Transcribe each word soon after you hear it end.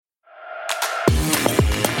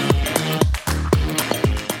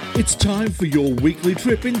It's time for your weekly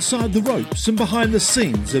trip inside the ropes and behind the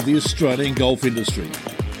scenes of the Australian golf industry.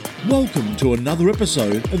 Welcome to another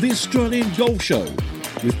episode of the Australian Golf Show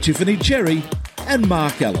with Tiffany Cherry and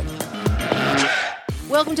Mark Allen.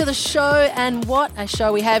 Welcome to the show, and what a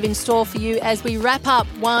show we have in store for you as we wrap up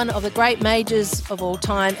one of the great majors of all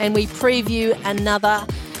time and we preview another.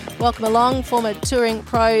 Welcome along, former touring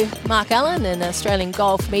pro Mark Allen and Australian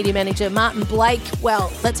golf media manager Martin Blake.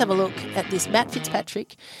 Well, let's have a look at this. Matt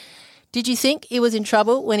Fitzpatrick. Did you think he was in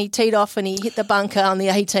trouble when he teed off and he hit the bunker on the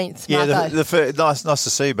 18th? Yeah, nice to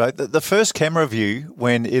see you both. The first camera view,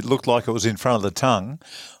 when it looked like it was in front of the tongue,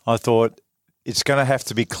 I thought it's going to have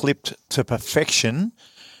to be clipped to perfection,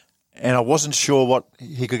 and I wasn't sure what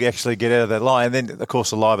he could actually get out of that lie. And then, of course,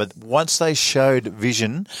 the lie. But once they showed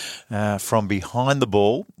vision from behind the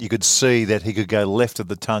ball, you could see that he could go left of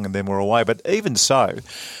the tongue and then we're away. But even so,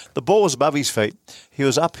 the ball was above his feet. He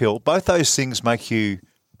was uphill. Both those things make you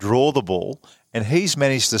draw the ball, and he's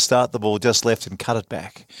managed to start the ball just left and cut it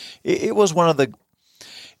back. It was one of the...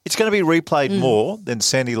 It's going to be replayed more than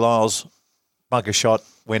Sandy Lyle's bunker shot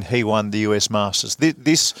when he won the US Masters.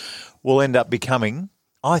 This will end up becoming,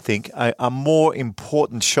 I think, a more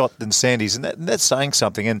important shot than Sandy's, and that's saying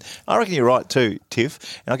something. And I reckon you're right too,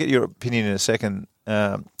 Tiff, and I'll get your opinion in a second,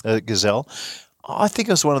 Gazelle. I think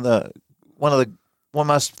it was one of the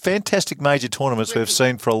most fantastic major tournaments we've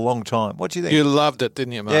seen for a long time. What do you think? You loved it,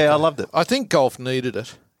 didn't you, Mark? Yeah, I loved it. I think golf needed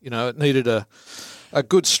it. You know, it needed a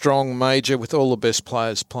good, strong major with all the best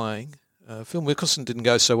players playing. Phil Mickelson didn't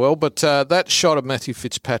go so well, but that shot of Matthew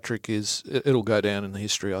Fitzpatrick it'll go down in the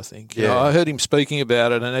history, I think. You know, I heard him speaking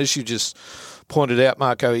about it, and as you just pointed out,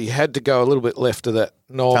 Marco, he had to go a little bit left of that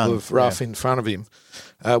knob of rough in front of him,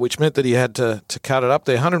 which meant that he had to cut it up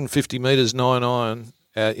there. 150 metres, 9 iron.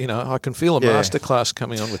 I can feel a masterclass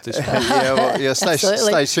coming on with this.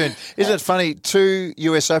 Stay tuned. Isn't it funny? 2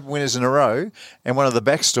 US Open winners in a row, and one of the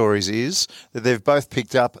backstories is that they've both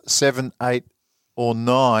picked up 7, 8 or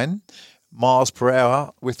 9 miles per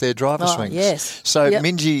hour with their driver swings. Yes. So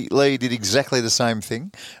Minjee Lee did exactly the same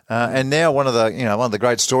thing, and now one of the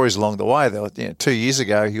great stories along the way. 2 years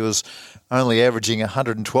ago, he was only averaging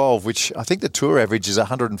 112, which I think the tour average is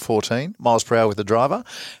 114 miles per hour with the driver, and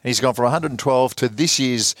he's gone from 112 to this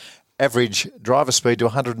year's average driver speed to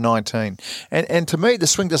 119. And to me, the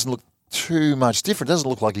swing doesn't look too much different. It doesn't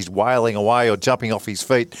look like he's wailing away or jumping off his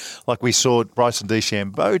feet like we saw Bryson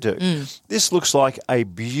DeChambeau do. This looks like a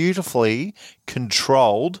beautifully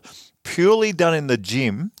controlled, purely done in the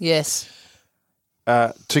gym. Yes.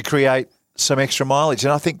 To create some extra mileage.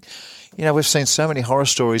 And I think, we've seen so many horror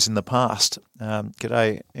stories in the past.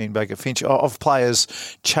 G'day, Ian Baker Finch, of players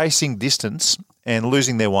chasing distance and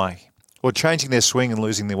losing their way, or changing their swing and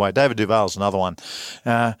losing their way. David Duval's another one.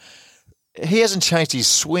 He hasn't changed his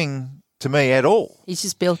swing to me at all. He's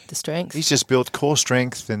just built the strength. He's just built core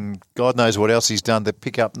strength, and God knows what else he's done to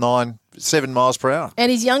pick up 7 miles per hour.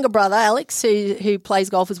 And his younger brother, Alex, who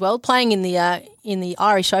plays golf as well, playing in the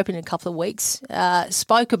Irish Open in a couple of weeks,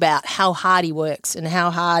 spoke about how hard he works and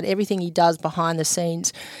how hard everything he does behind the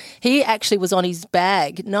scenes. He actually was on his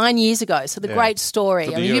bag 9 years ago, so the great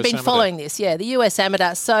story. You've been following this. Yeah, the US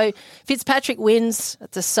Amateur. So Fitzpatrick wins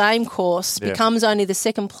at the same course, becomes only the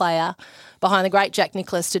second player behind the great Jack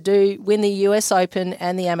Nicklaus to win the US Open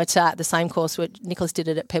and the Amateur at the same course where Nicklaus did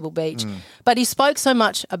it at Pebble Beach. But he spoke so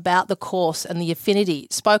much about the course and the affinity.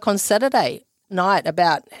 Spoke on Saturday night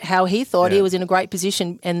about how he thought he was in a great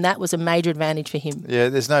position, and that was a major advantage for him. Yeah,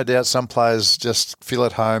 there's no doubt some players just feel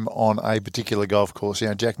at home on a particular golf course.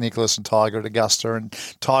 Jack Nicklaus and Tiger at Augusta and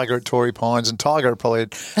Tiger at Torrey Pines and Tiger at probably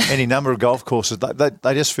at any number of golf courses.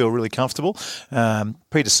 They just feel really comfortable.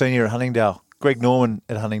 Peter Senior at Huntingdale, Greg Norman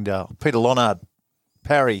at Huntingdale, Peter Lonard,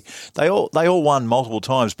 Parry, they all won multiple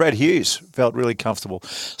times. Brad Hughes felt really comfortable.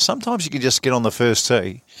 Sometimes you can just get on the first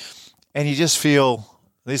tee and you just feel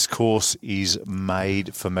this course is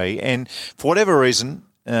made for me. And for whatever reason,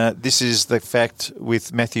 this is the fact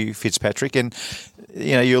with Matthew Fitzpatrick. And,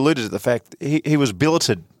 you alluded to the fact he was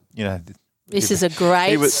billeted. This is a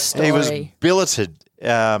great story. He was billeted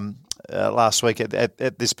last week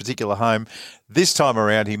at this particular home. This time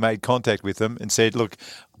around, he made contact with them and said, "Look,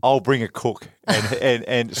 I'll bring a cook."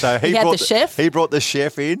 And so he brought the chef. He brought the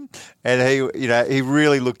chef in, and he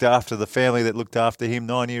really looked after the family that looked after him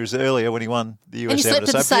 9 years earlier when he won the US. And he slept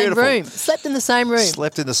in the same room. Slept in the same room.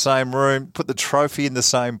 Slept in the same room. Put the trophy in the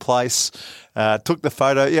same place. Took the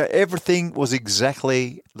photo. Yeah, everything was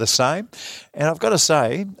exactly the same. And I've got to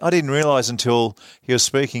say, I didn't realise until he was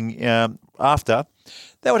speaking after,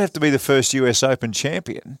 that would have to be the first US Open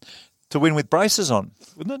champion to win with braces on,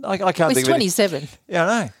 wouldn't it? I can't think of it. He's 27. Yeah,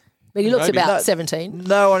 I know. But he looks about 17.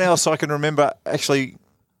 No one else I can remember actually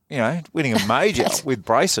winning a major with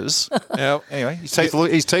braces. Now, Anyway,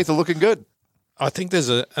 his teeth are looking good. I think there's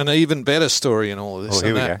an even better story in all of this, Oh,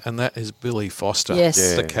 here we go. and that is Billy Foster,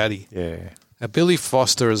 Yes. the caddy. Yeah. Now, Billy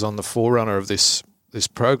Foster is on the forerunner of this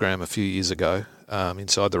program a few years ago,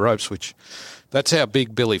 Inside the Ropes, which that's how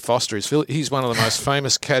big Billy Foster is. He's one of the most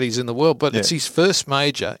famous caddies in the world, but it's his first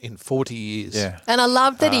major in 40 years. Yeah. And I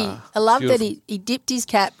love that beautiful. he dipped his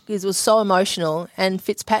cap because it was so emotional, and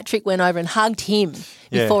Fitzpatrick went over and hugged him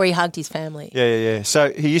Yeah. before he hugged his family. Yeah.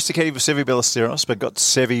 So he used to caddy for Sevi Ballesteros, but got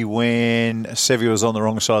Sevi when Sevi was on the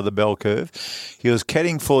wrong side of the bell curve. He was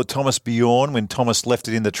caddying for Thomas Bjorn when Thomas left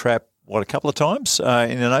it in the trap, a couple of times in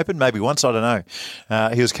an Open, maybe once, I don't know.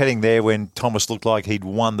 He was caddying there when Thomas looked like he'd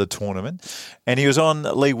won the tournament. And he was on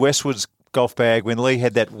Lee Westwood's golf bag when Lee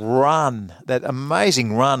had that run, that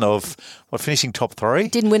amazing run of finishing top 3.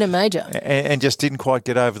 Didn't win a major. And just didn't quite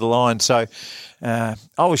get over the line. So I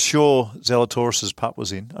was sure Zalatoris' putt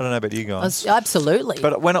was in. I don't know about you guys. Absolutely.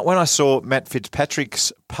 But when I saw Matt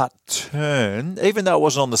Fitzpatrick's putt turn, even though it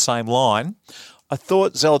wasn't on the same line, I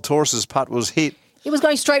thought Zalatoris' putt was hit he was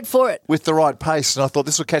going straight for it. with the right pace, and I thought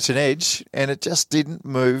this will catch an edge, and it just didn't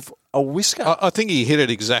move a whisker. I think he hit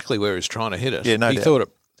it exactly where he was trying to hit it. Yeah, no he doubt.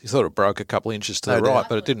 thought it broke a couple inches to No the right, doubt.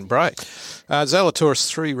 but it didn't break. Zalatoris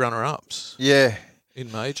 3 runner-ups Yeah.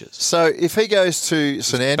 in majors. So if he goes to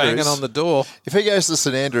St Andrews, Banging on the door. if he goes to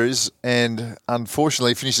St Andrews and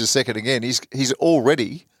unfortunately finishes second again, he's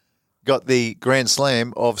already got the Grand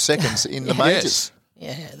Slam of seconds in the majors.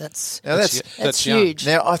 Yeah, that's Now that's young. huge.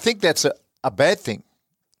 Now I think that's a bad thing.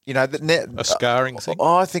 A scarring thing.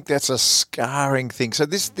 I think that's a scarring thing. So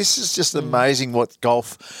this is just amazing what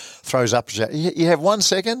golf throws up. You have 1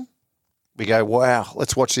 second, we go, wow,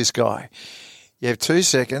 let's watch this guy. You have 2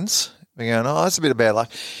 seconds, we're going, oh, that's a bit of bad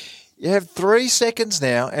luck. You have 3 seconds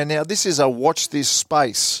now, and now this is a watch this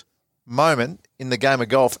space moment in the game of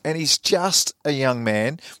golf, and he's just a young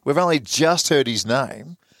man. We've only just heard his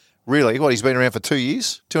name. Really, he's been around for 2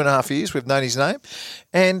 years, 2.5 years, we've known his name.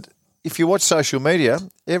 And if you watch social media,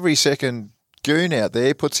 every second goon out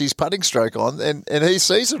there puts his putting stroke on, and he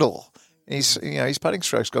sees it all. His putting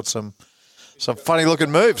stroke's got some funny looking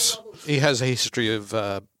moves. He has a history of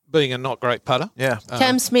being a not great putter. Yeah.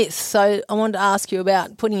 Cam Smith, so I wanted to ask you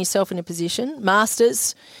about putting yourself in a position.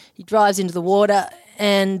 Masters, he drives into the water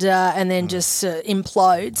and then just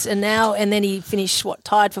implodes. And then he finished,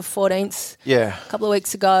 tied for 14th Yeah. a couple of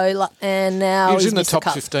weeks ago. And now He was he's in the missed top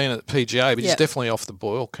cut. 15 at the PGA, but Yeah. he's definitely off the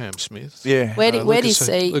boil, Cam Smith. Yeah. Where do you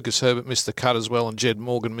see? Lucas Herbert missed the cut as well, and Jed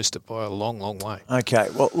Morgan missed it by a long, long way. Okay.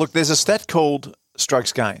 Well, look, there's a stat called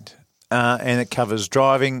strokes gained, and it covers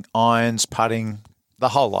driving, irons, putting, the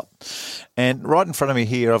whole lot. And right in front of me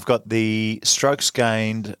here, I've got the strokes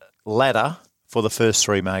gained ladder for the first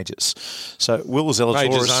 3 majors. So Will Zalatoris...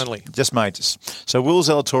 Majors only. Just majors. So Will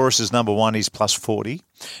Zalatoris is number 1, he's plus 40.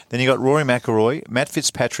 Then you got Rory McIlroy. Matt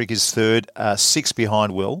Fitzpatrick is third, 6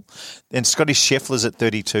 behind Will. Then Scotty Scheffler's at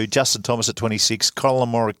 32. Justin Thomas at 26. Colin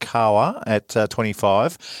Morikawa at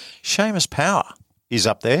 25. Seamus Power is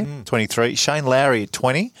up there, 23. Shane Lowry at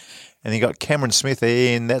 20. And you got Cameron Smith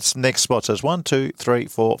in, that's next spot. So it's 1, 2, 3,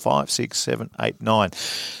 4, 5, 6, 7, 8, 9.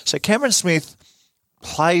 So Cameron Smith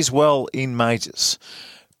plays well in majors.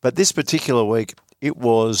 But this particular week, it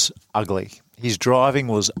was ugly. His driving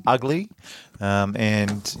was ugly.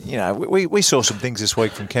 And, we saw some things this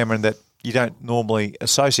week from Cameron that you don't normally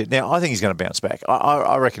associate. Now, I think he's going to bounce back.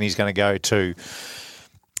 I reckon he's going to go to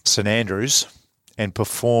St Andrews and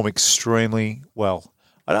perform extremely well.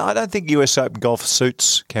 I don't think US Open golf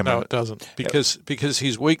suits Cameron. No, it doesn't, because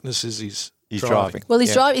his weakness is his He's driving. Well,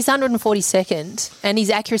 he's 142nd, and his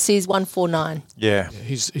accuracy is 149. Yeah.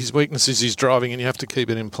 His weakness is his driving, and you have to keep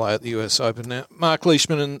it in play at the US Open now. Mark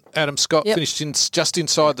Leishman and Adam Scott finished just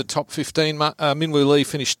inside the top 15. Minwoo Lee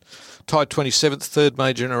finished tied 27th, third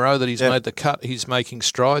major in a row that he's made the cut. He's making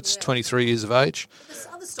strides, 23 years of age.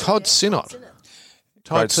 Todd Sinnott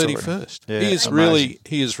tied 31st. Yeah,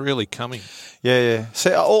 he is really coming. Yeah.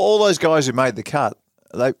 So all those guys who made the cut,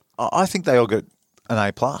 I think they all got an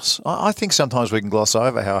A+. I think sometimes we can gloss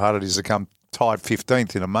over how hard it is to come tied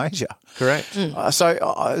 15th in a major. Correct. So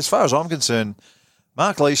as far as I'm concerned,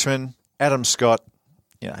 Mark Leishman, Adam Scott,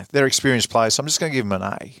 they're experienced players, so I'm just going to give them an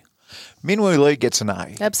A. Minwoo Lee gets an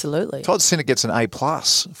A. Absolutely. Todd Sinnott gets an A+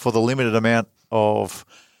 for the limited amount of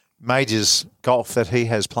majors golf that he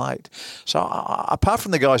has played. So apart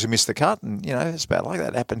from the guys who missed the cut, and it's about like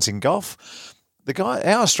that happens in golf, our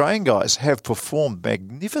Australian guys have performed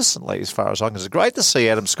magnificently as far as I'm concerned. Great to see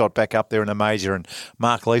Adam Scott back up there in a major and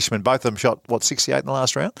Mark Leishman. Both of them shot 68 in the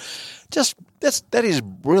last round. That is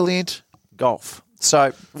brilliant golf.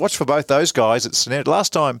 So watch for both those guys at St Andrews.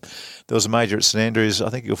 Last time there was a major at St Andrews, I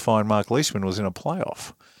think you'll find Mark Leishman was in a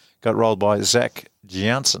playoff. Got rolled by Zach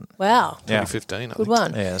Janssen. Wow. 2015, I Good think.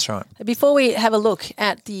 one. Yeah, that's right. Before we have a look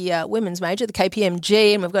at the women's major, the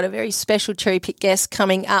KPMG, and we've got a very special cherry pick guest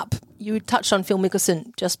coming up. You touched on Phil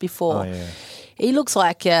Mickelson just before. Oh, yeah. He looks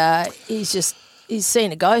like he's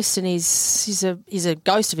seen a ghost, and he's a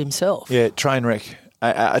ghost of himself. Yeah, train wreck.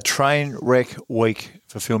 A train wreck week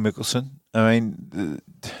for Phil Mickelson. I mean,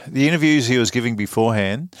 the interviews he was giving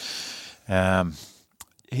beforehand,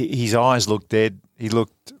 his eyes looked dead. He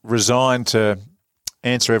looked resigned to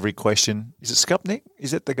answer every question. Is it Skupnik?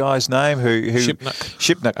 Is that the guy's name?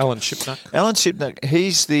 Shipnuck. Alan Shipnuck. Alan Shipnuck.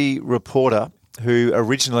 He's the reporter who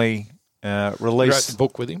originally released... Wrote the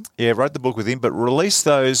book with him. Yeah, wrote the book with him, but released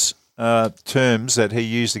those terms that he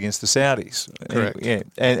used against the Saudis. Correct. Yeah,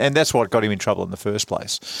 and that's what got him in trouble in the first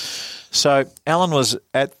place. So Alan was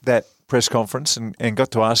at that press conference and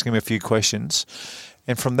got to ask him a few questions.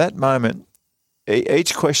 And from that moment,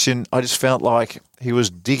 each question, I just felt like he was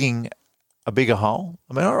digging a bigger hole.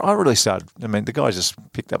 I mean, I really started. I mean, the guy just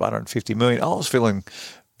picked up 150 million. I was feeling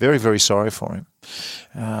very, very sorry for him.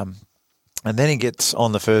 And then he gets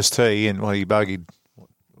on the first tee and he bogeyed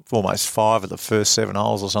almost 5 of the first 7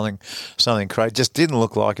 holes or something crazy. Just didn't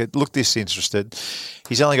look like it. Looked disinterested.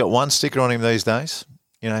 He's only got one sticker on him these days.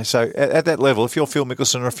 You know, so at that level, if you're Phil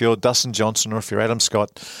Mickelson or if you're Dustin Johnson or if you're Adam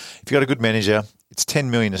Scott, if you've got a good manager, it's $10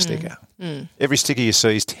 million a sticker. Every sticker you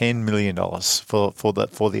see is $10 million for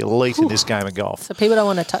the elite in this game of golf. So people don't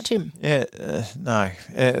want to touch him. Yeah, no.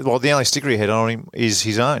 Well, the only sticker he had on him is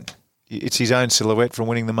his own. It's his own silhouette from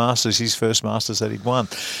winning the Masters, his first Masters that he'd won.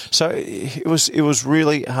 So it was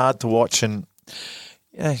really hard to watch, and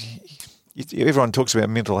you know, everyone talks about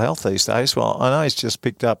mental health these days. Well, I know he's just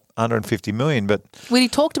picked up 150 million, but Well, he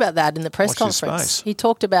talked about that in the press Watch this conference. space. He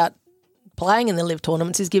talked about playing in the live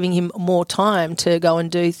tournaments is giving him more time to go and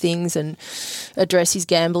do things and address his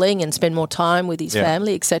gambling and spend more time with his Yeah.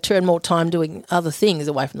 family, etc., and more time doing other things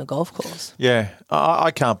away from the golf course. yeah, I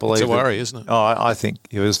can't believe It's a that- worry, isn't it? Oh, I think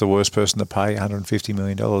he was the worst person to pay $150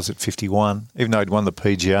 million at 51, even though he'd won the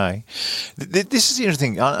PGA. This is the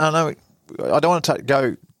interesting thing. I know I don't want to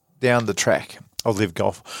go down the track of live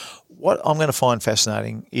golf. What I'm going to find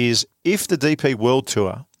fascinating is if the DP World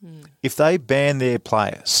Tour, if they ban their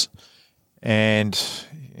players, and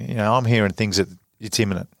you know I'm hearing things that it's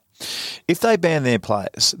imminent. If they ban their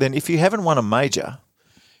players, then if you haven't won a major,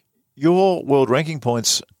 your world ranking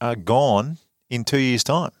points are gone in 2 years'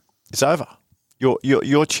 time. It's over.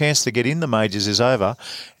 Your chance to get in the majors is over,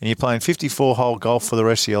 and you're playing 54-hole golf for the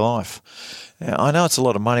rest of your life. Now, I know it's a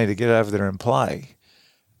lot of money to get over there and play,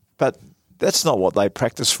 but that's not what they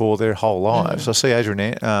practice for their whole lives. I see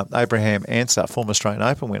Abraham Ansah, former Australian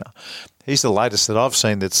Open winner. He's the latest that I've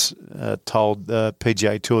seen that's told the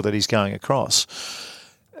PGA Tour that he's going across.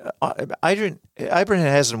 Abraham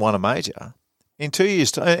hasn't won a major in 2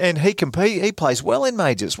 years' time, and he plays well in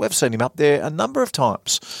majors. We've seen him up there a number of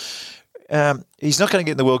times. He's not going to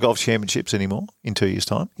get in the World Golf Championships anymore in 2 years'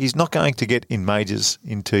 time. He's not going to get in majors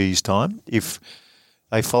in 2 years' time if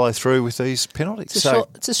they follow through with these penalties.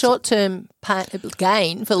 It's a short-term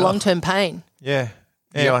gain for long-term pain. Yeah.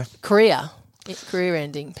 Anyway. Career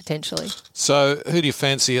ending, potentially. So who do you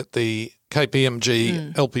fancy at the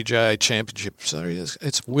KPMG LPGA Championship? Sorry,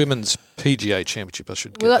 it's Women's PGA Championship, I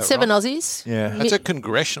should get We've got that 7 right. Aussies. Yeah. It's a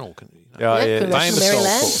congressional. Congressional famous Maryland.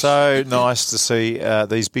 golf course. So nice to see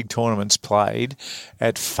these big tournaments played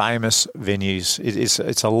at famous venues.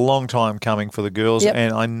 It's a long time coming for the girls, Yep.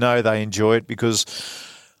 and I know they enjoy it because,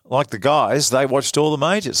 like the guys, they watched all the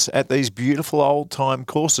majors at these beautiful old-time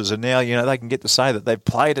courses, and now they can get to say that they've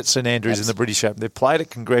played at St Andrews in the British Open, they've played at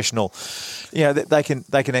Congressional. They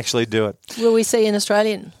can actually do it. Will we see an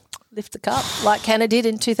Australian lift the cup like Canada did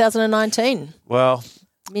in 2019? Well,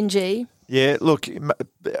 Minjee. yeah, look,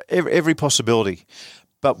 every possibility.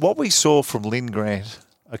 But what we saw from Lynn Grant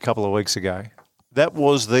a couple of weeks ago, that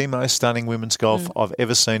was the most stunning women's golf I've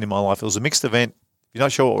ever seen in my life. It was a mixed event. If you're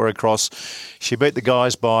not sure what we're across, she beat the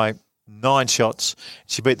guys by 9 shots.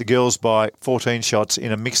 She beat the girls by 14 shots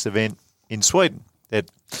in a mixed event in Sweden that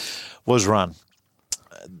was run.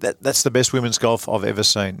 That's the best women's golf I've ever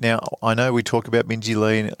seen. Now, I know we talk about Minjee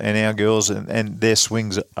Lee and our girls, and their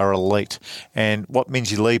swings are elite. And what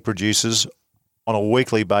Minjee Lee produces on a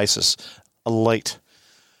weekly basis, elite.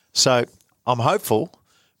 So I'm hopeful,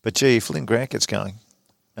 but gee, if Lynn Grant gets going,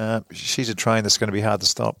 she's a train that's going to be hard to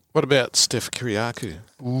stop. What about Steph Kyriakou?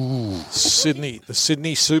 The Sydney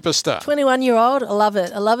superstar. 21-year-old. I love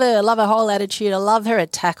it. I love her. I love her whole attitude. I love her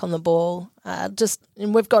attack on the ball. And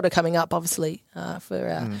we've got her coming up, obviously,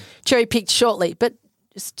 for cherry picked shortly. But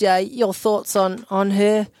Just your thoughts on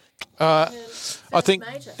her. I think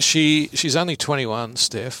she's only 21,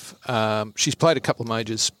 Steph. She's played a couple of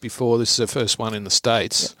majors before. This is her first one in the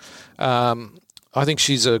States. I think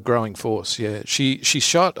she's a growing force, yeah. She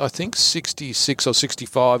shot, I think, 66 or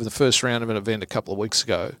 65 in the first round of an event a couple of weeks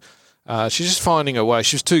ago. She's just finding her way.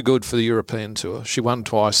 She was too good for the European Tour. She won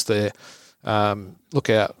twice there. Look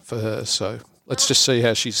out for her. So let's just see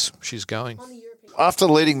how she's going. After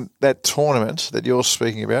leading that tournament that you're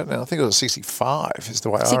speaking about, now I think it was 65 is the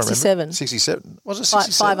way 67. I remember. 67. Was it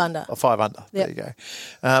 67? 5 under. Oh, 5 under. Yep. There you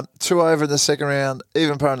go. 2 over in the second round,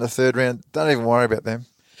 even par in the third round. Don't even worry about them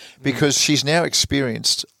because she's now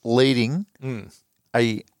experienced leading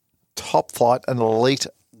a top flight, an elite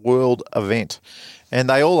world event. And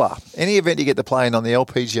they all are. Any event you get to play in on the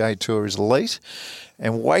LPGA Tour is elite.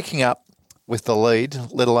 And waking up with the lead,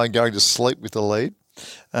 let alone going to sleep with the lead,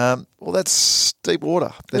 well, that's deep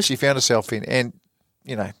water that she found herself in. And,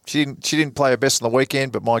 you know, she didn't play her best on the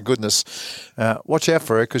weekend, but my goodness, watch out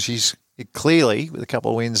for her because she's clearly, with a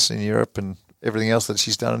couple of wins in Europe and everything else that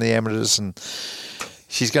she's done in the amateurs, and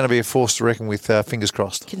she's going to be a force to reckon with, fingers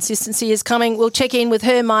crossed. Consistency is coming. We'll check in with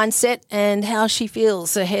her mindset and how she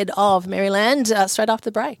feels ahead of Maryland straight after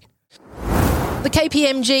the break. The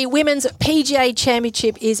KPMG Women's PGA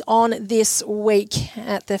Championship is on this week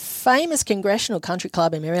at the famous Congressional Country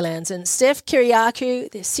Club in Maryland. And Steph Kyriakou,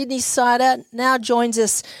 the Sydney sider, now joins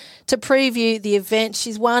us to preview the event.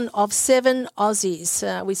 She's one of 7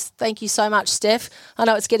 Aussies. We thank you so much, Steph. I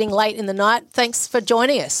know it's getting late in the night. Thanks for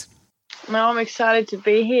joining us. No, I'm excited to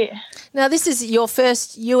be here. Now, this is your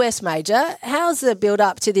first US major. How's the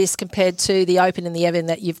build-up to this compared to the Open and the Evan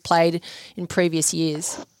that you've played in previous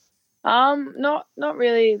years? Not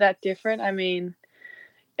really that different. I mean,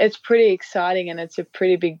 it's pretty exciting and it's a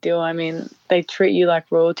pretty big deal. I mean, they treat you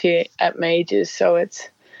like royalty at majors, so it's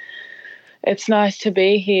nice to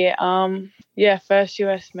be here. First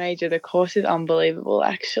US major. The course is unbelievable.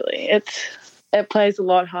 Actually, it plays a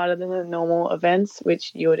lot harder than the normal events,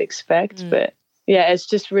 which you would expect. But yeah, it's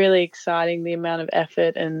just really exciting, the amount of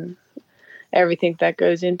effort and everything that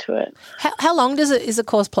goes into it. How long is the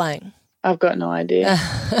course playing? I've got no idea.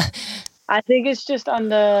 I think it's just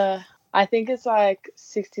under, I think it's like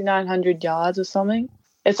 6,900 yards or something.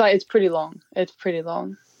 It's pretty long. It's pretty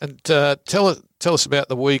long. And tell us about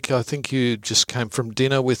the week. I think you just came from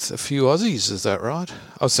dinner with a few Aussies, is that right?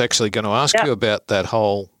 I was actually going to ask you about that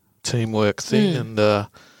whole teamwork thing, and I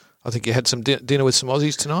think you had some dinner with some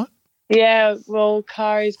Aussies tonight? Yeah, well,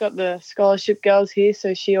 Kari's got the scholarship girls here,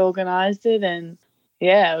 so she organised it, and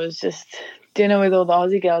yeah, it was just dinner with all the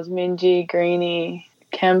Aussie girls, Minji, Greenie,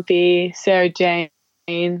 Kempy, Sarah Jane.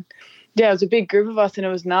 Yeah, it was a big group of us and it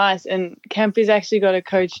was nice. And Kempy's actually got a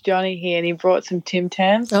coach, Johnny, here, and he brought some Tim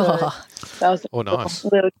Tam. So that was nice.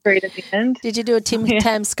 A little treat at the end. Did you do a Tim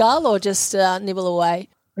Tam skull or just nibble away?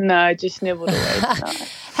 No, just nibbled away.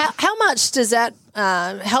 How much does that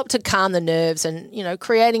help to calm the nerves and, you know,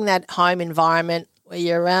 creating that home environment where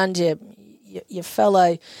you're around your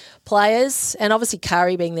fellow players and obviously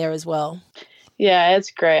Kari being there as well? Yeah, it's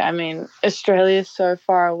great. I mean, Australia's so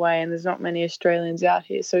far away and there's not many Australians out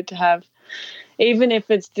here. So to have, even if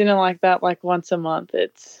it's dinner like that, like once a month,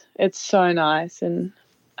 it's so nice. And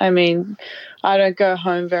I mean, I don't go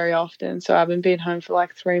home very often, so I haven't been home for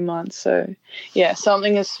like 3 months. So yeah,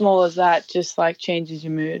 something as small as that just like changes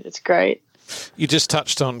your mood. It's great. You just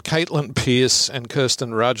touched on Caitlin Pearce and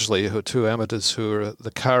Kirsten Rudgley, who are 2 amateurs who are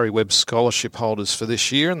the Kari Webb scholarship holders for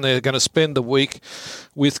this year, and they're going to spend the week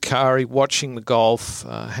with Kari watching the golf,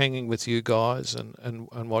 hanging with you guys and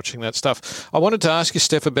watching that stuff. I wanted to ask you,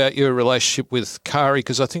 Steph, about your relationship with Kari,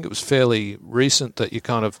 because I think it was fairly recent that you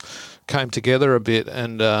kind of came together a bit,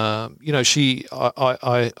 and you know,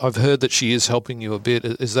 I've heard that she is helping you a bit.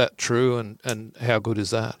 Is that true, and how good is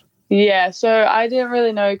that? Yeah, so I didn't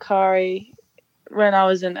really know Kari when I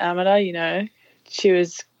was an amateur. You know, she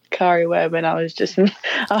was Kari Webb and I was just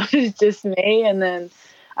me, and then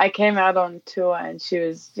I came out on tour and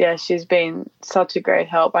she's been such a great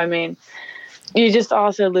help. I mean, you just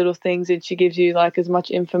ask her little things and she gives you like as much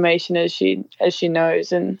information as she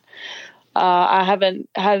knows. And I haven't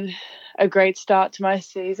had a great start to my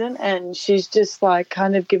season, and she's just like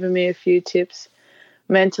kind of given me a few tips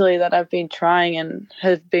mentally that I've been trying and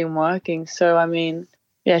has been working. So I mean,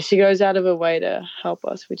 yeah, she goes out of her way to help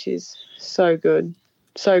us, which is so good.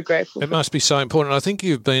 So grateful. It must be so important. I think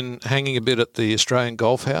you've been hanging a bit at the Australian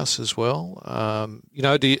Golf House as well. You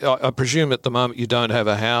know, I presume at the moment you don't have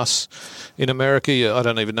a house in America. I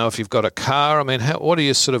don't even know if you've got a car. I mean, what are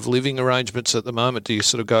your sort of living arrangements at the moment? Do you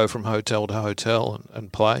sort of go from hotel to hotel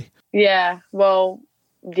and play? Yeah, well,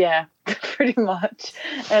 yeah, pretty much.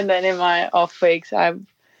 And then in my off weeks,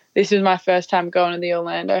 this was my first time going to the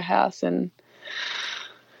Orlando house, and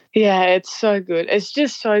yeah, it's so good. It's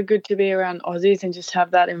just so good to be around Aussies and just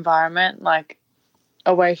have that environment, like,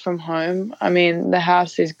 away from home. I mean, the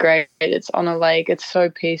house is great. It's on a lake. It's so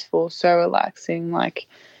peaceful, so relaxing. Like,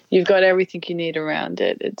 you've got everything you need around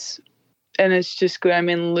it. It's just good. I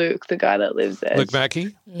mean, Luke, the guy that lives there. Luke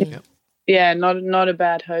Mackey? Yeah, not a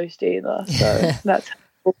bad host either. So that's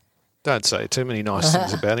Don't say too many nice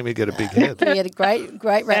things about him. You get a big head. You had a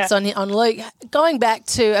great raps on Luke. Going back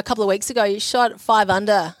to a couple of weeks ago, you shot 5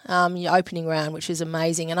 under your opening round, which is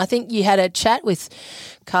amazing. And I think you had a chat with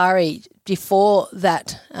Kari before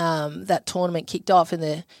that tournament kicked off in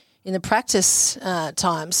the practice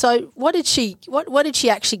time. So what did she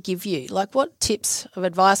actually give you? Like, what tips of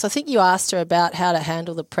advice? I think you asked her about how to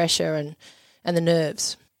handle the pressure and the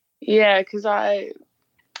nerves. Yeah, because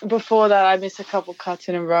before that, I missed a couple cuts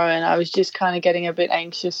in a row, and I was just kind of getting a bit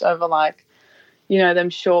anxious over, like, you know, them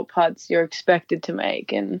short putts you're expected to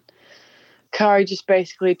make. And Kari just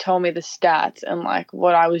basically told me the stats, and, like,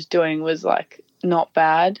 what I was doing was, like, not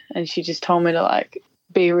bad. And she just told me to, like,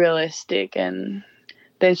 be realistic. And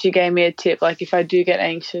then she gave me a tip, like, if I do get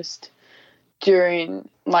anxious during,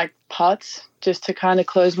 like, putts, just to kind of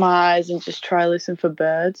close my eyes and just try to listen for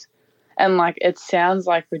birds. And, like, it sounds,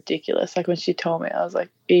 like, ridiculous. Like, when she told me, I was like,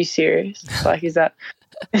 are you serious? Like, is that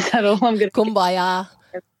all I'm going to do? Kumbaya.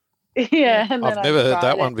 Yeah. And I've never heard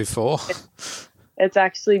that one before. It's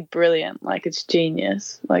actually brilliant. Like, it's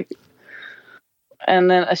genius. Like,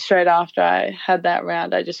 and then straight after I had that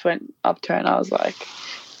round, I just went up to her and I was like,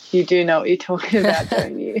 you do know what you're talking about,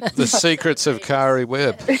 don't you? The secrets of Kari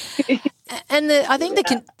Webb. And I think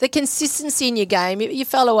the consistency in your game, you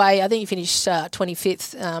fell away. I think you finished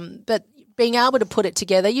 25th, but being able to put it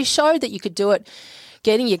together, you showed that you could do it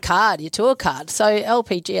getting your tour card. So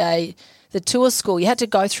LPGA, the tour school, you had to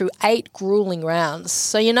go through 8 grueling rounds.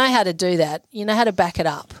 So you know how to do that. You know how to back it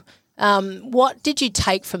up. What did you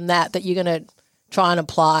take from that you're going to try and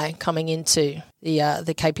apply coming into the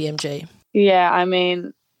KPMG? Yeah, I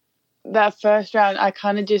mean, that first round, I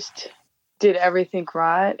kind of just did everything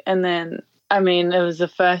right. And then, I mean, it was the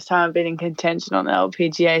first time I've been in contention on the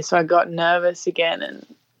LPGA, so I got nervous again, and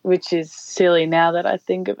which is silly now that I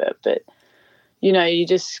think of it. But, you know, you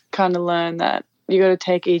just kind of learn that you got to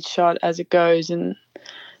take each shot as it goes, and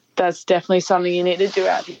that's definitely something you need to do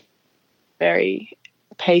out here. Very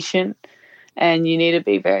patient, and you need to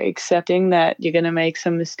be very accepting that you're going to make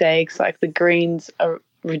some mistakes. Like, the greens are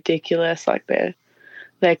ridiculous. Like, they're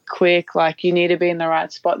quick. Like, you need to be in the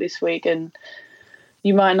right spot this week, and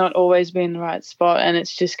you might not always be in the right spot, and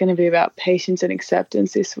it's just going to be about patience and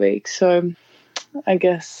acceptance this week. So I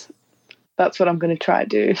guess that's what I'm going to try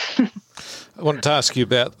to do. I wanted to ask you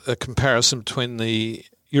about a comparison between the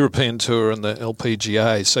European Tour and the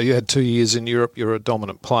LPGA. So you had 2 years in Europe. You're a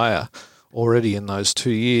dominant player already in those 2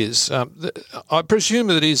 years. I presume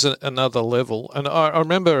that it is another level. And I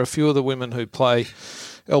remember a few of the women who play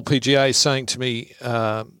LPGA saying to me,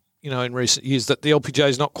 in recent years that the LPGA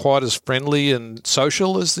is not quite as friendly and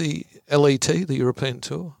social as the LET, the European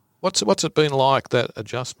Tour. What's it been like, that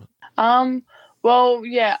adjustment? Well,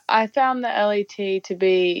 yeah, I found the LET to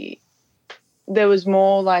be, there was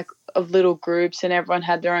more like of little groups and everyone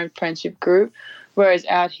had their own friendship group, whereas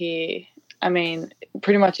out here, I mean,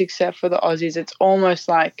 pretty much except for the Aussies, it's almost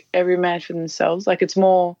like every man for themselves. Like, it's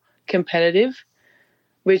more competitive,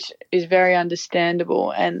 which is very understandable.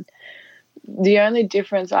 And the only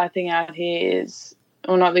difference I think out here is,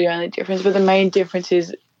 well, not the only difference, but the main difference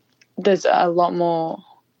is there's a lot more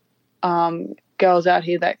girls out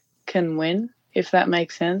here that can win, if that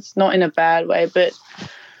makes sense. Not in a bad way, but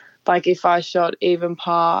like if I shot even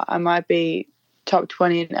par, I might be top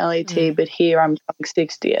 20 in LET, but here I'm top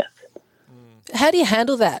 60th. How do you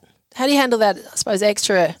handle that? How do you handle that, I suppose,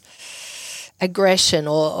 extra aggression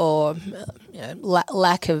or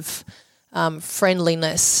lack of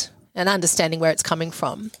friendliness and understanding where it's coming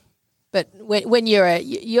from? But when you're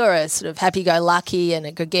a sort of happy-go-lucky and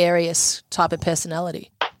a gregarious type of personality.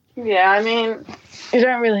 Yeah, I mean, you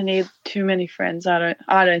don't really need too many friends. I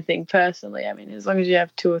don't think personally. I mean, as long as you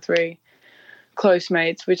have 2 or 3 close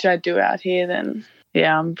mates, which I do out here, then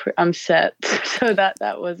yeah, I'm set. So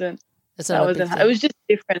that wasn't. It was just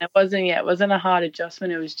different. It wasn't a hard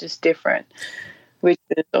adjustment. It was just different, which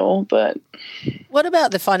is all. But what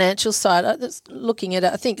about the financial side? Looking at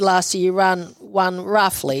it, I think last year you won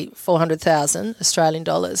roughly 400,000 Australian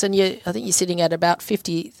dollars, and I think you're sitting at about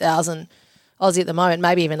 50,000 Aussie at the moment,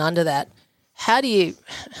 maybe even under that. How do you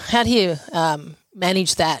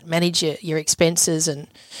manage that? Manage your expenses and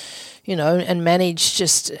and manage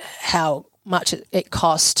just how much it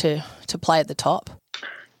costs to play at the top.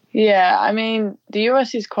 Yeah, I mean, the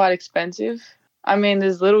US is quite expensive. I mean,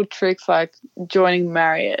 there's little tricks like joining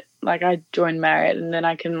Marriott. Like I joined Marriott and then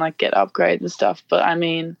I can like get upgrades and stuff. But I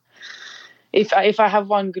mean, if I have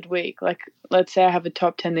one good week, like let's say I have a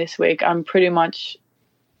top 10 this week, I'm pretty much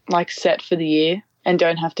like set for the year and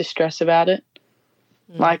don't have to stress about it.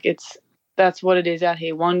 Like that's what it is out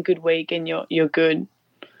here. One good week and you're good.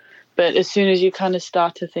 But as soon as you kind of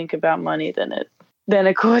start to think about money, then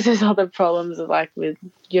it causes other problems like with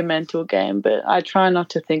your mental game. But I try not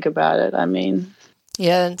to think about it. I mean,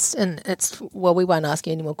 yeah, it's well, we won't ask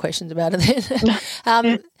you any more questions about it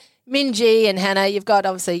then. Minjee and Hannah, you've got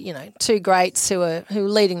obviously, two greats who are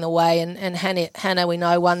leading the way, and Hannah, we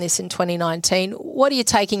know, won this in 2019. What are you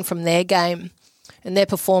taking from their game and their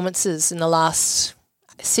performances in the last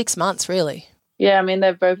 6 months, really? Yeah, I mean,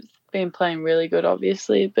 they've both been playing really good,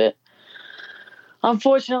 obviously, but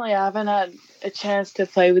unfortunately I haven't had a chance to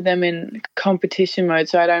play with them in competition mode,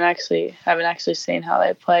 so I haven't actually seen how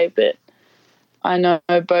they play, but I know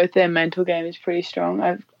both their mental game is pretty strong.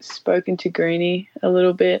 I've spoken to Greenie a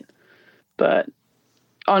little bit, but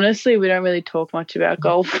honestly, we don't really talk much about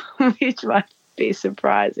golf, which might be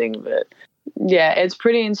surprising. But yeah, it's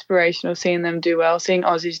pretty inspirational seeing them do well, seeing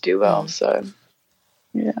Aussies do well. So,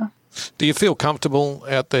 yeah. Do you feel comfortable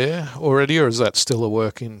out there already, or is that still a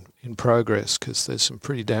work in progress? Because there's some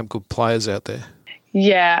pretty damn good players out there.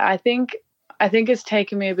 Yeah, I think it's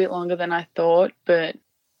taken me a bit longer than I thought, but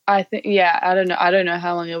I think, I don't know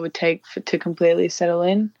how long it would take to completely settle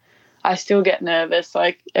in. I still get nervous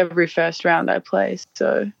like every first round I play,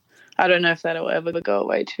 so I don't know if that'll ever go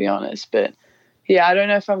away, to be honest. But yeah, I don't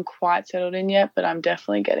know if I'm quite settled in yet, but I'm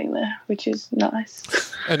definitely getting there, which is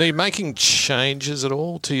nice. And are you making changes at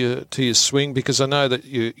all to your swing? Because I know that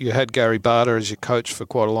you had Gary Barter as your coach for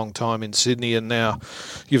quite a long time in Sydney, and now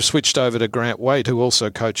you've switched over to Grant Waite, who also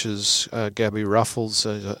coaches Gabby Ruffles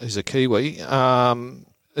as a Kiwi.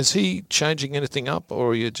 Is he changing anything up,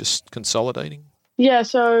 or are you just consolidating? Yeah,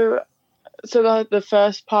 so the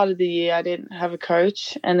first part of the year I didn't have a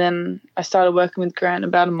coach, and then I started working with Grant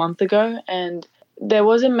about a month ago, and there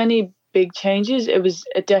wasn't many big changes.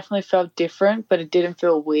 It definitely felt different, but it didn't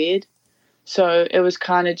feel weird. So it was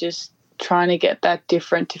kind of just trying to get that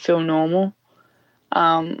different to feel normal,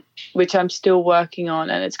 which I'm still working on,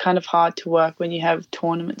 and it's kind of hard to work when you have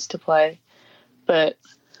tournaments to play. But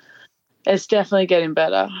it's definitely getting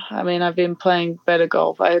better. I mean, I've been playing better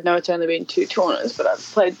golf. I know it's only been 2 tournaments, but I've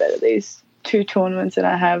played better these 2 tournaments than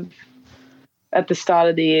I have at the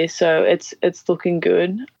start of the year. So it's looking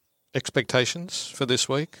good. Expectations for this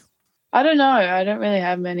week? I don't know. I don't really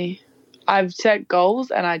have many. I've set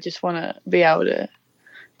goals, and I just want to be able to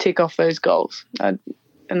tick off those goals. And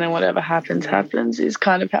then whatever happens is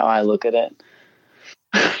kind of how I look at it.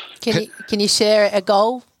 Can you share a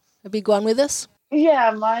goal, a big one with us?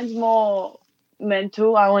 Yeah, mine's more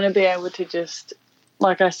mental. I want to be able to just,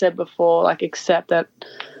 like I said before, like accept that,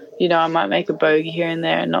 I might make a bogey here and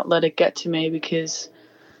there and not let it get to me, because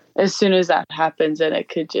as soon as that happens, then it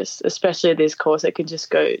could just, especially at this course, it could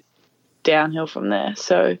just go downhill from there.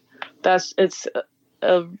 So it's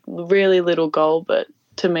a really little goal, but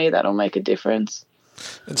to me that'll make a difference.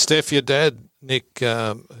 And Steph, your dad, Nick,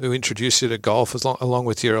 who introduced you to golf along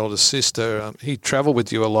with your older sister, he travelled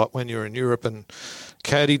with you a lot when you were in Europe and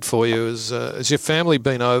caddied for you. Has your family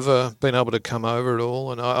been able to come over at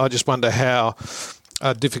all? And I just wonder how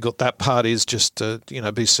difficult that part is, just to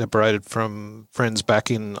be separated from friends back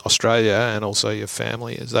in Australia and also your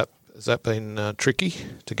family. Has that been tricky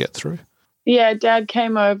to get through? Yeah, Dad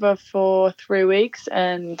came over for 3 weeks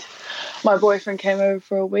and my boyfriend came over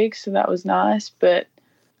for a week, so that was nice. But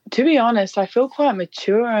to be honest, I feel quite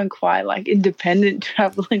mature and quite like independent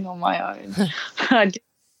traveling on my own.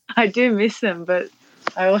 I do miss them, but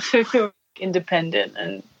I also feel independent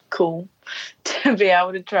and cool to be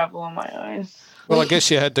able to travel on my own. Well, I guess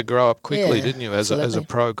you had to grow up quickly, didn't you, as a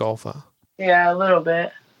pro golfer? Yeah, a little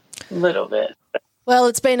bit. Well,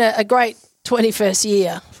 it's been a great 21st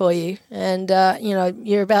year for you, and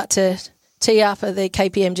you're about to tee up at the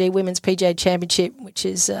KPMG Women's PGA Championship, which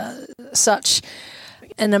is such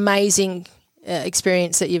an amazing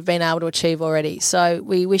experience that you've been able to achieve already. So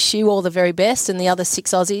we wish you all the very best and the other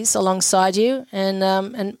 6 Aussies alongside you,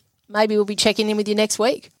 and maybe we'll be checking in with you next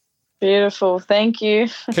week. Beautiful. Thank you.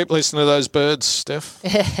 Keep listening to those birds, Steph.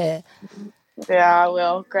 Yeah, I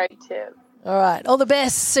will. Great tip. All right. All the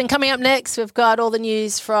best. And coming up next, we've got all the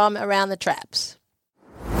news from around the traps.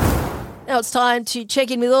 Now it's time to check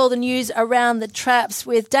in with all the news around the traps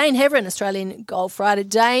with Dane Heverin, Australian golf writer.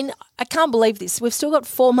 Dane, I can't believe this. We've still got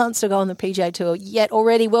 4 months to go on the PGA Tour, yet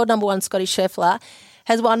already world number 1 Scotty Scheffler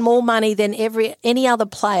has won more money than any other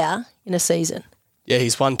player in a season. Yeah,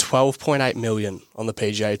 he's won $12.8 million on the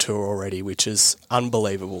PGA Tour already, which is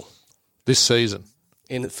unbelievable. This season.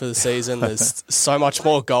 For the season, there's so much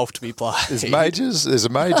more golf to be played. There's a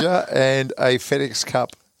major and a FedEx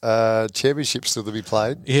Cup championship still to be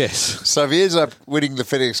played. Yes. So if he ends up winning the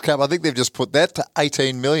FedEx Cup, I think they've just put that to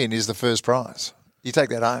 $18 million is the first prize. You take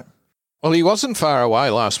that home. Well, he wasn't far away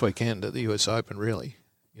last weekend at the US Open, really.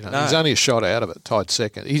 He's only a shot out of it, tied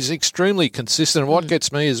second. He's extremely consistent. And what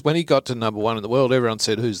gets me is when he got to number one in the world, everyone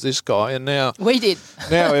said, "Who's this guy?" And now we did.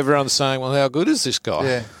 Now everyone's saying, "Well, how good is this guy?"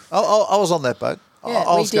 Yeah, I was on that boat. Yeah,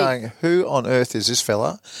 I was going, who on earth is this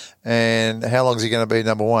fella? And how long is he going to be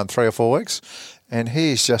number one? 3 or 4 weeks? And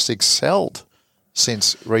he's just excelled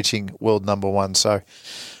since reaching world number one. So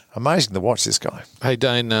amazing to watch this guy. Hey,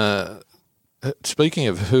 Dane, speaking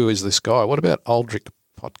of who is this guy, what about Aldrich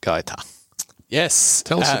Potgieter? Yes.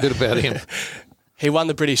 Tell us a bit about him. He won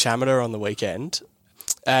the British Amateur on the weekend.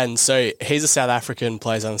 And so he's a South African,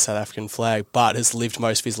 plays on the South African flag, but has lived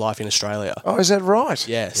most of his life in Australia. Oh, is that right?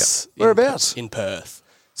 Yes. Yep. Whereabouts? In Perth.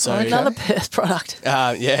 So another Perth product.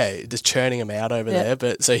 Just churning them out over there.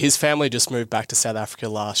 But so his family just moved back to South Africa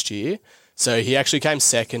last year. So he actually came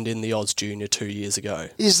second in the Oz Junior 2 years ago.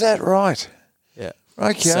 Is that right? Yeah.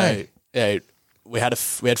 Okay. So we had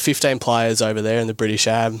 15 players over there in the British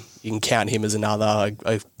Ab. You can count him as another.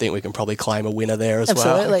 I think we can probably claim a winner there as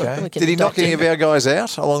Absolutely. well. Okay. Did he knock any of our guys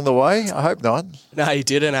out along the way? I hope not. No, he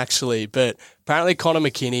didn't actually. But apparently Connor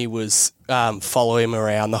McKinney was following him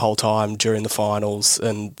around the whole time during the finals,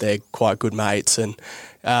 and they're quite good mates. And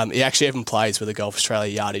he actually even plays with the Golf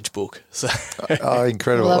Australia yardage book. So Oh,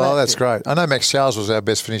 incredible. Love it. That's great. I know Max Charles was our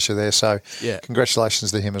best finisher there, so Yeah.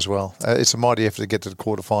 congratulations to him as well. It's a mighty effort to get to the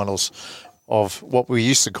quarterfinals of what we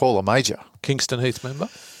used to call a major. Kingston Heath member?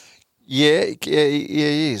 Yeah,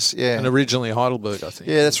 he is. Yeah, And originally Heidelberg, I think.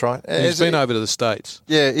 yeah, that's right. And he's been over to the States.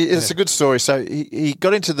 Yeah, it's a good story. So he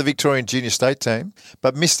got into the Victorian junior state team,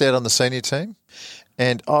 but missed out on the senior team.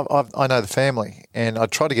 And I know the family, and I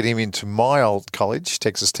tried to get him into my old college,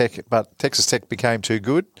 Texas Tech, but Texas Tech became too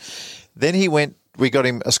good. Then we got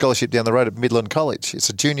him a scholarship down the road at Midland College. It's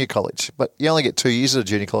a junior college, but you only get 2 years at a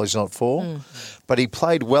junior college, not 4. But he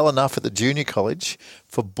played well enough at the junior college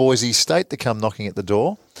for Boise State to come knocking at the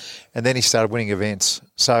door, and then he started winning events.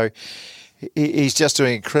 So he's just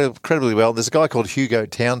doing incredibly well. There's a guy called Hugo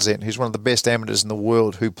Townsend, who's one of the best amateurs in the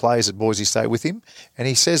world, who plays at Boise State with him, and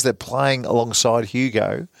he says that playing alongside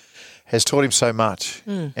Hugo has taught him so much.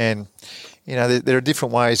 And there are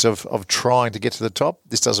different ways of trying to get to the top.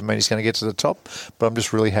 This doesn't mean he's going to get to the top, but I'm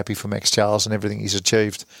just really happy for Max Charles and everything he's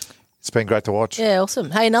achieved. It's been great to watch. Yeah,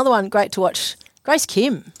 awesome. Hey, another one great to watch. Grace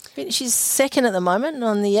Kim. She's second at the moment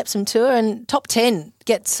on the Epsom Tour, and top 10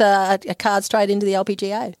 gets a card straight into the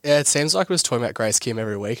LPGA. Yeah, it seems like we're talking about Grace Kim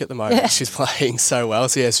every week at the moment. Yeah. She's playing so well.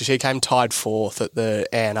 So she came tied 4th at the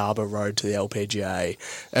Ann Arbor Road to the LPGA.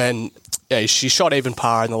 And she shot even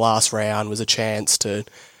par in the last round, was a chance to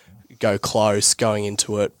go close going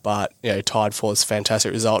into it, but tied 4th is a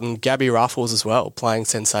fantastic result. And Gabby Ruffles as well, playing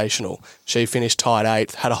sensational. She finished tied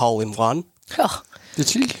 8th, had a hole in one. Oh, Did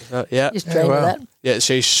she? Yeah. just dreamed wow. of that. Yeah,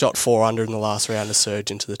 she shot 4 under in the last round to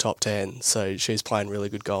surge into the top 10. So she's playing really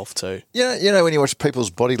good golf too. You know when you watch people's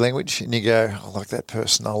body language and you go, I like that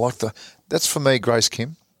person, that's for me Grace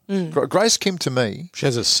Kim. Grace Kim to me, She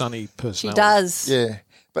has a sunny She personality. does. yeah,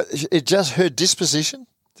 but it just her disposition,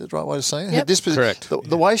 is that the right way to say it? Her Yep. disposition, Correct.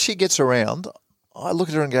 the way she gets around, I look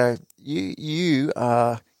at her and go, you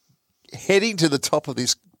are heading to the top of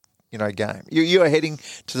this game. You are heading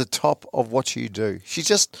to the top of what you do. She's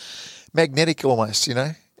just magnetic almost,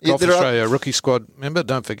 Golf There are- Australia rookie squad member,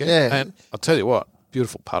 don't forget. Yeah. And I'll tell you what,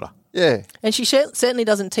 beautiful putter. Yeah. And she certainly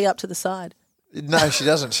doesn't tee up to the side. No, she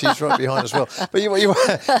doesn't. She's right behind as well. But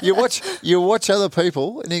you watch other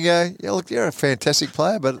people and you go, yeah, look, you're a fantastic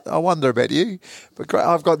player, but I wonder about you. But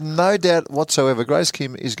I've got no doubt whatsoever Grace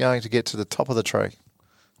Kim is going to get to the top of the tree.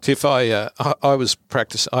 Tiff, I was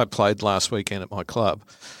I played last weekend at my club,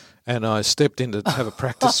 and I stepped in to have a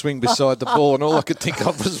practice swing beside the ball, and all I could think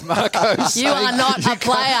of was Marco saying, You are not a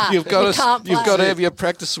player. You've got You can't you've play." got to have your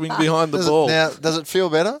practice swing behind the ball. Does it feel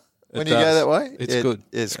better when you does. go that way? It's Yeah, good.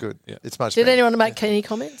 It's good. Yeah. It's much Did better. anyone make any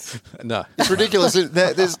comments? No. It's ridiculous. It's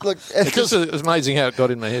It's amazing how it got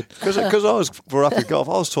in my head. because I was brought up with golf.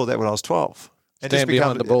 I was taught that when I was 12. And Stand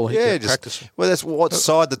behind the ball, hit Yeah, your just practice. well, that's what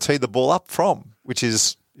side to tee the ball up from, which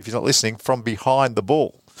is, if you're not listening, from behind the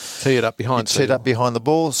ball. Tee it up You behind. tee it up behind the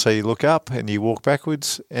ball, so you look up and you walk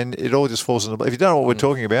backwards, and it all just falls into. If you don't know what we're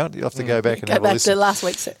talking about, you have to go back and Go have a back listen. to last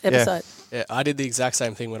week's episode. Yeah, I did the exact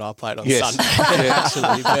same thing when I played on Yes. Sunday,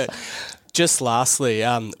 actually. But Just lastly,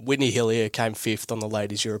 Whitney Hillier came 5th on the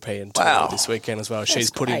Ladies European Tour this weekend as well. She's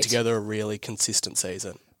putting great. together a really consistent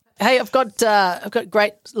season. Hey, I've got a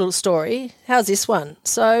great little story. How's this one?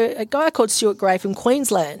 So a guy called Stuart Gray from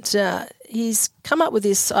Queensland, he's come up with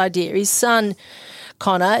this idea. His son,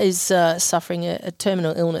 Connor, is suffering a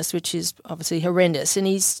terminal illness, which is obviously horrendous, and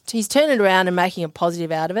he's turned it around and making a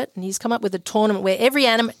positive out of it, and he's come up with a tournament where every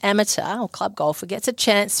amateur or club golfer gets a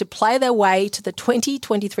chance to play their way to the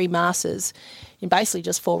 2023 Masters in basically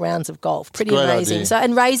just 4 rounds of golf. Pretty amazing. Idea. So,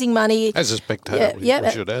 and raising money. As a spectator, we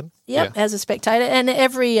should add. Yep, as a spectator. And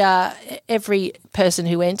every person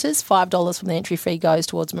who enters, $5 from the entry fee goes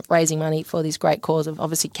towards raising money for this great cause of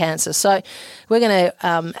obviously cancer. So we're going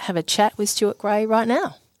to have a chat with Stuart Gray right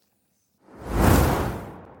now.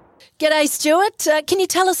 G'day, Stuart. Can you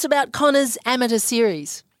tell us about Connor's Amateur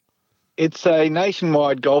Series? It's a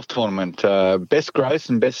nationwide golf tournament, best gross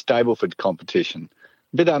and best Stableford competition.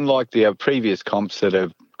 A bit unlike the previous comps that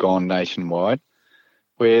have gone nationwide,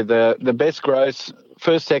 where the best gross,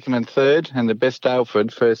 first, second and third, and the best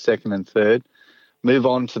Stableford, first, second and third, move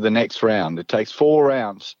on to the next round. It takes 4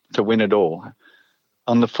 rounds to win it all.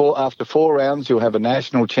 After 4 rounds, you'll have a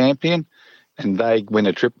national champion, and they win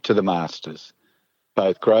a trip to the Masters,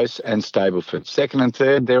 both gross and Stableford. Second and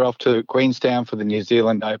third, they're off to Queenstown for the New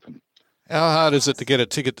Zealand Open. How hard is it to get a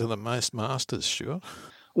ticket to the most Masters, Stuart?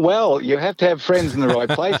 Well, you have to have friends in the right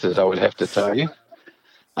places, I would have to tell you.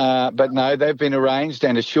 But no, they've been arranged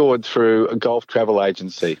and assured through a golf travel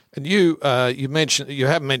agency. And you haven't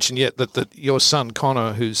mentioned yet that your son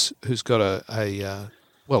Connor, who's got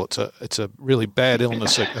it's a really bad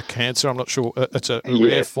illness, a cancer. I'm not sure. It's a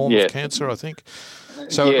rare form of cancer, I think.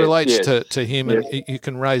 So it relates to him, and you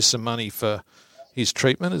can raise some money for his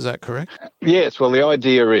treatment. Is that correct? Yes. Well, the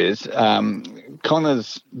idea is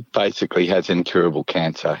Connor's basically has incurable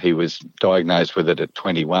cancer. He was diagnosed with it at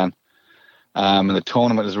 21. And the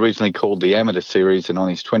tournament was originally called the Amateur Series, and on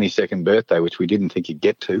his 22nd birthday, which we didn't think he'd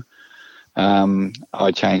get to,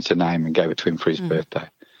 I changed the name and gave it to him for his birthday.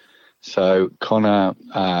 So Connor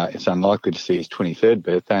is unlikely to see his 23rd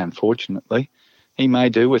birthday, unfortunately. He may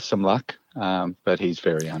do with some luck, but he's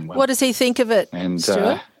very unwell. What does he think of it,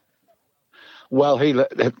 Stuart? Well, he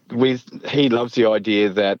loves the idea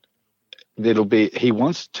that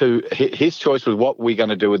his choice was what we're going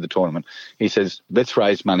to do with the tournament. He says, let's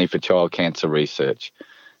raise money for child cancer research.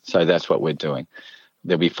 So that's what we're doing.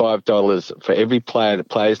 There'll be $5 for every player that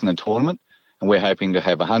plays in the tournament, and we're hoping to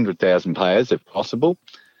have 100,000 players, if possible,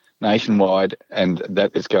 nationwide, and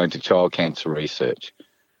that is going to child cancer research.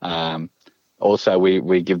 Also,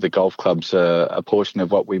 we give the golf clubs a portion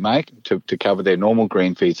of what we make to cover their normal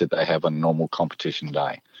green fees that they have on a normal competition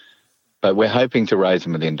day. But we're hoping to raise $1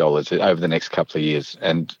 million over the next couple of years.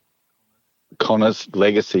 And Connor's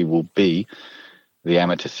legacy will be the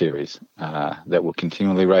Amateur Series that will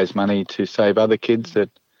continually raise money to save other kids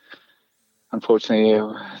that, unfortunately,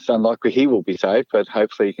 it's unlikely he will be saved, but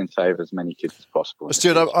hopefully he can save as many kids as possible.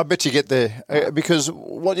 Stuart, I bet you get there because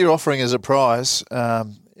what you're offering as a prize,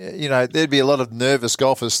 there'd be a lot of nervous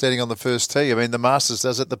golfers standing on the first tee. I mean, the Masters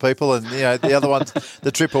does it, the people, and, the other one's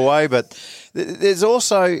the trip away. But there's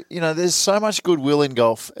also, there's so much goodwill in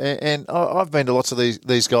golf. And I've been to lots of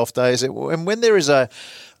these golf days. And when there is a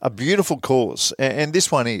beautiful cause, and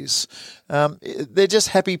this one is, they're just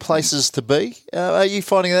happy places to be. Are you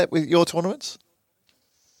finding that with your tournaments?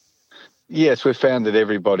 Yes, we've found that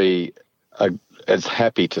everybody is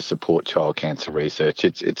happy to support child cancer research.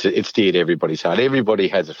 It's dear to everybody's heart. Everybody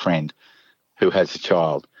has a friend who has a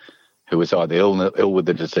child who is either ill with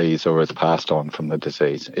the disease or has passed on from the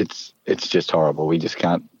disease. It's just horrible. We just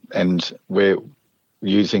can't. And we're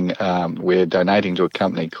donating to a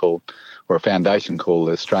company or a foundation called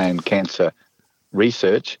the Australian Cancer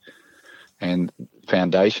Research and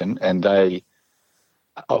Foundation, and they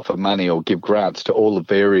offer money or give grants to all the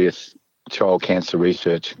various child cancer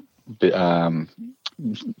research. I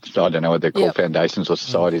don't know what they're called, foundations or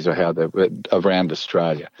societies or how they're around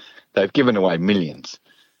Australia. They've given away millions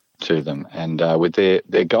to them, and with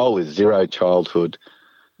their goal is zero childhood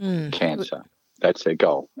cancer. That's their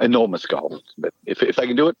goal. Enormous goal. But if they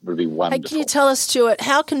can do it, it would be wonderful. Hey, can you tell us, Stuart,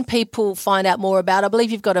 how can people find out more about it? I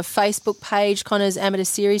believe you've got a Facebook page, Connor's Amateur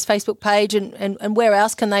Series Facebook page, and where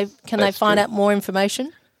else can they find out more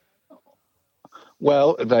information?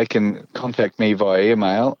 Well, they can contact me via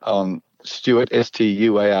email on Stuart,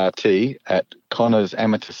 Stuart, at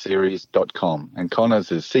connorsamateurseries.com. And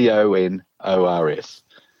Connors is CONORS,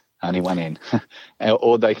 only one N.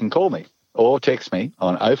 Or they can call me or text me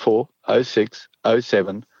on 04 06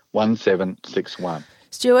 07 1761.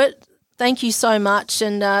 Stuart, thank you so much,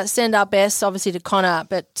 and send our best, obviously, to Connor,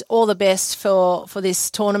 but all the best for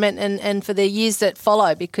this tournament and for the years that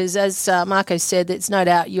follow, because as Marco said, it's no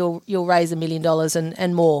doubt you'll raise $1 million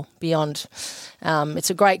and more beyond.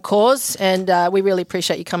 It's a great cause, and we really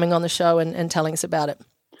appreciate you coming on the show and telling us about it.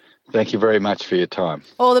 Thank you very much for your time.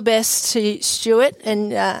 All the best to Stuart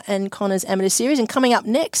and Connor's Amateur Series. And coming up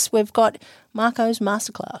next, we've got Marco's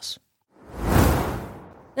Masterclass.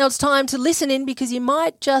 Now it's time to listen in, because you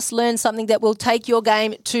might just learn something that will take your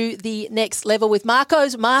game to the next level with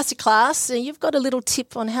Marco's Masterclass. And you've got a little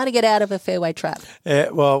tip on how to get out of a fairway trap. Yeah,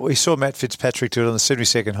 well, we saw Matt Fitzpatrick do it on the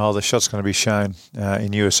 72nd hole. The shot's going to be shown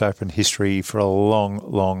in US Open history for a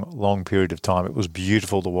long period of time. It was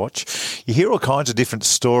beautiful to watch. You hear all kinds of different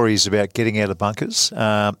stories about getting out of bunkers,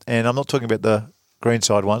 and I'm not talking about the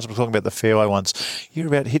greenside ones, I'm talking about the fairway ones. You hear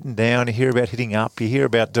about hitting down, you hear about hitting up, you hear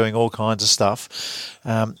about doing all kinds of stuff.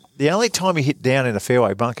 The only time you hit down in a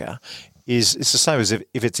fairway bunker is it's the same as if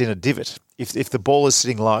it's in a divot, if the ball is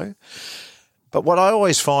sitting low. But what I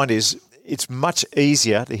always find is it's much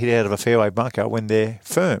easier to hit out of a fairway bunker when they're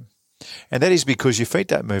firm. And that is because your feet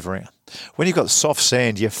don't move around. When you've got soft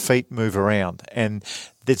sand, your feet move around, and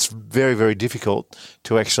it's very, very difficult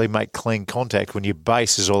to actually make clean contact when your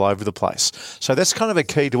base is all over the place. So that's kind of a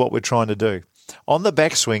key to what we're trying to do. On the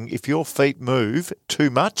backswing, if your feet move too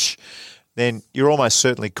much, then you're almost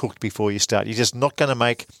certainly cooked before you start. You're just not going to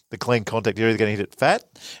make the clean contact. You're either going to hit it fat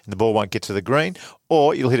and the ball won't get to the green,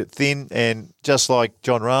 or you'll hit it thin and just like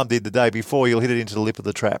John Rahm did the day before, you'll hit it into the lip of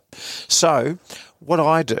the trap. So what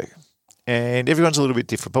I do, and everyone's a little bit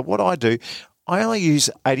different, but what I do, I only use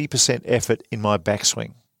 80% effort in my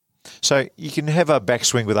backswing. So you can have a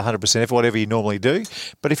backswing with 100% effort, whatever you normally do,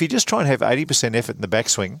 but if you just try and have 80% effort in the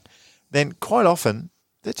backswing, then quite often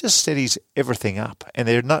that just steadies everything up, and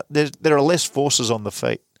there are less forces on the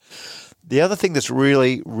feet. The other thing that's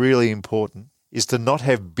really, really important is to not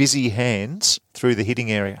have busy hands through the hitting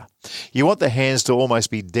area. You want the hands to almost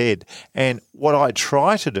be dead. And what I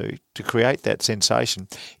try to do to create that sensation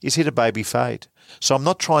is hit a baby fade. So I'm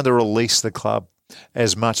not trying to release the club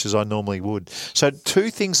as much as I normally would. So two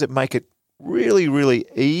things that make it really, really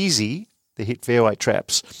easy to hit fairway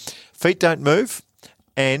traps. Feet don't move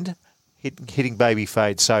and hitting baby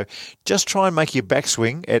fade. So just try and make your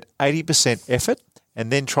backswing at 80% effort and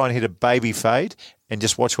then try and hit a baby fade and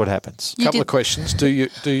just watch what happens. Couple of questions. Do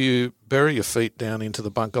you bury your feet down into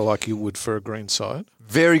the bunker like you would for a greenside?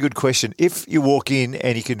 Very good question. If you walk in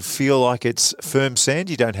and you can feel like it's firm sand,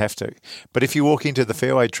 you don't have to. But if you walk into the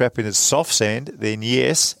fairway trap and it's soft sand, then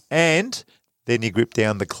yes, and then you grip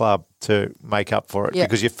down the club to make up for it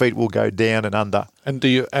because your feet will go down and under. And do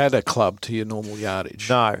you add a club to your normal yardage?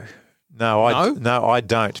 No, I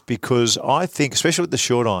don't, because I think, especially with the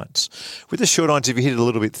short irons, if you hit it a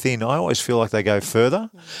little bit thin, I always feel like they go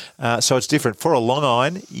further. So it's different. For a long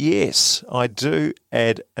iron, yes, I do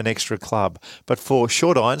add an extra club. But for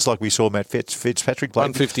short irons, like we saw Matt Fitzpatrick play,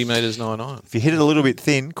 150 metres, 9 iron. If you hit it a little bit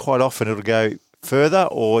thin, quite often it'll go further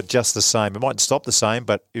or just the same. It might stop the same,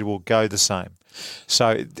 but it will go the same.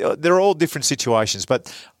 So they're all different situations,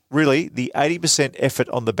 but really, the 80% effort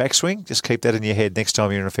on the backswing, just keep that in your head next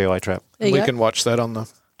time you're in a fairway trap. We can watch that on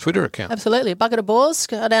the Twitter account. Absolutely. A bucket of balls,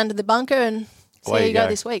 go down to the bunker and see how you go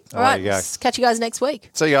this week. All right, catch you guys next week.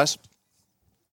 See you guys.